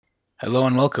Hello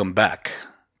and welcome back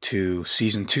to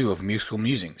season 2 of Musical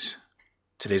Musings.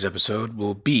 Today's episode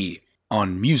will be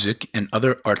on music and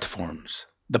other art forms.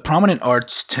 The prominent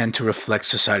arts tend to reflect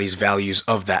society's values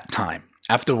of that time.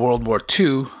 After World War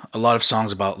II, a lot of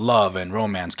songs about love and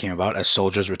romance came about as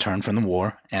soldiers returned from the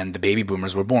war and the baby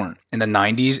boomers were born. In the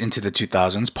 90s into the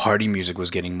 2000s, party music was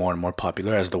getting more and more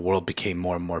popular as the world became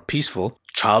more and more peaceful.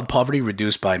 Child poverty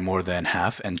reduced by more than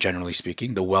half, and generally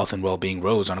speaking, the wealth and well-being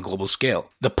rose on a global scale.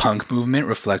 The punk movement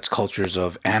reflects cultures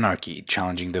of anarchy,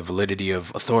 challenging the validity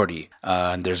of authority.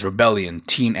 And there's rebellion,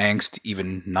 teen angst,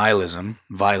 even nihilism,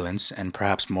 violence, and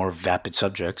perhaps more vapid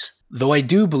subjects. Though I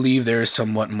do believe there is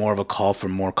somewhat more of a call for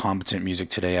more competent music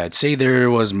today, I'd say there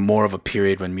was more of a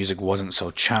period when music wasn't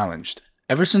so challenged.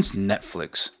 Ever since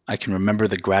Netflix, I can remember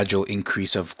the gradual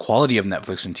increase of quality of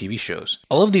Netflix and TV shows.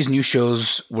 All of these new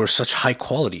shows were such high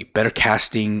quality, better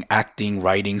casting, acting,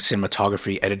 writing,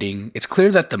 cinematography, editing. It's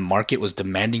clear that the market was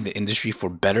demanding the industry for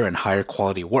better and higher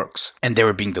quality works, and they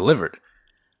were being delivered.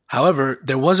 However,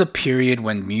 there was a period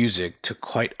when music took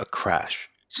quite a crash.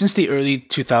 Since the early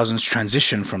 2000s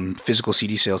transition from physical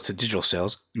CD sales to digital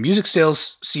sales, music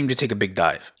sales seemed to take a big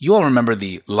dive. You all remember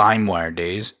the LimeWire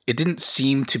days. It didn't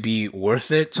seem to be worth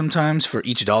it sometimes for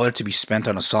each dollar to be spent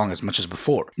on a song as much as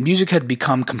before. Music had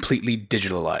become completely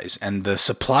digitalized, and the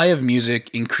supply of music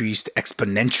increased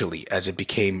exponentially as it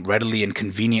became readily and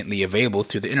conveniently available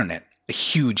through the internet. A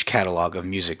huge catalog of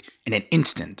music in an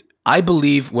instant. I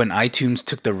believe when iTunes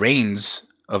took the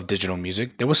reins of digital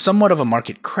music, there was somewhat of a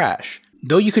market crash.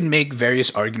 Though you could make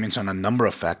various arguments on a number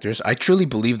of factors, I truly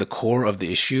believe the core of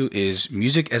the issue is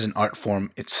music as an art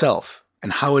form itself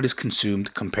and how it is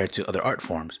consumed compared to other art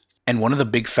forms. And one of the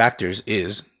big factors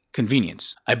is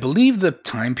convenience. I believe the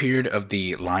time period of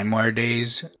the LimeWire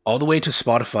days, all the way to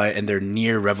Spotify and their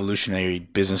near revolutionary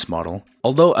business model,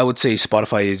 although I would say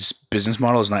Spotify's business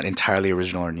model is not entirely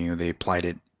original or new, they applied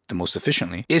it the most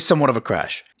efficiently, is somewhat of a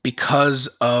crash because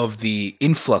of the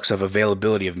influx of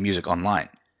availability of music online.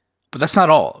 But that's not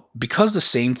all. Because the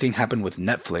same thing happened with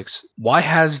Netflix, why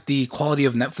has the quality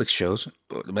of Netflix shows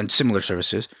and similar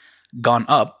services gone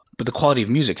up, but the quality of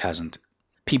music hasn't?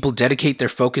 People dedicate their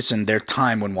focus and their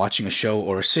time when watching a show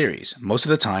or a series. Most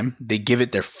of the time, they give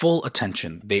it their full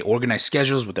attention. They organize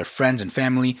schedules with their friends and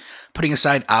family, putting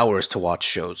aside hours to watch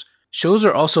shows. Shows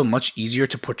are also much easier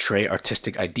to portray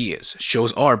artistic ideas.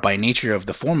 Shows are, by nature of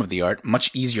the form of the art,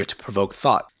 much easier to provoke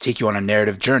thought, take you on a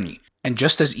narrative journey, and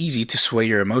just as easy to sway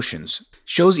your emotions.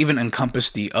 Shows even encompass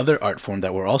the other art form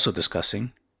that we're also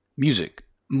discussing, music.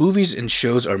 Movies and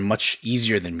shows are much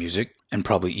easier than music, and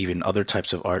probably even other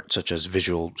types of art, such as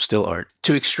visual still art,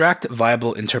 to extract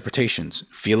viable interpretations,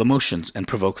 feel emotions, and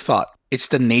provoke thought. It's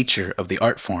the nature of the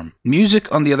art form.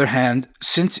 Music, on the other hand,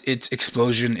 since its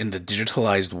explosion in the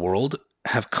digitalized world,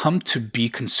 have come to be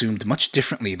consumed much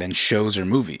differently than shows or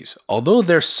movies. Although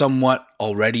they're somewhat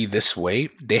already this way,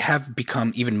 they have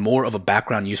become even more of a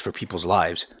background use for people's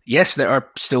lives. Yes, there are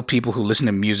still people who listen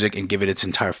to music and give it its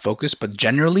entire focus, but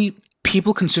generally,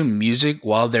 people consume music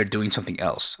while they're doing something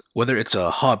else, whether it's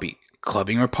a hobby,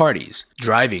 clubbing or parties,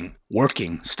 driving,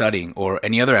 working, studying, or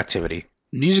any other activity.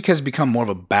 Music has become more of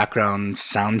a background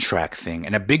soundtrack thing,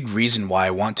 and a big reason why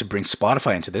I want to bring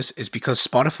Spotify into this is because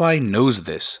Spotify knows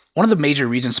this. One of the major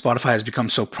reasons Spotify has become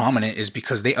so prominent is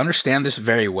because they understand this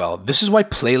very well. This is why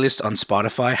playlists on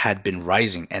Spotify had been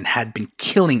rising and had been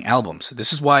killing albums.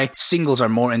 This is why singles are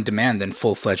more in demand than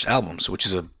full-fledged albums, which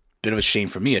is a bit of a shame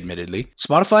for me, admittedly.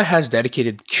 Spotify has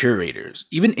dedicated curators.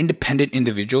 Even independent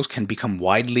individuals can become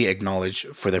widely acknowledged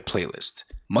for their playlist.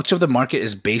 Much of the market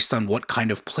is based on what kind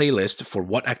of playlist for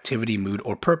what activity, mood,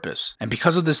 or purpose. And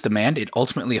because of this demand, it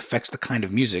ultimately affects the kind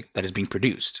of music that is being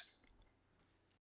produced.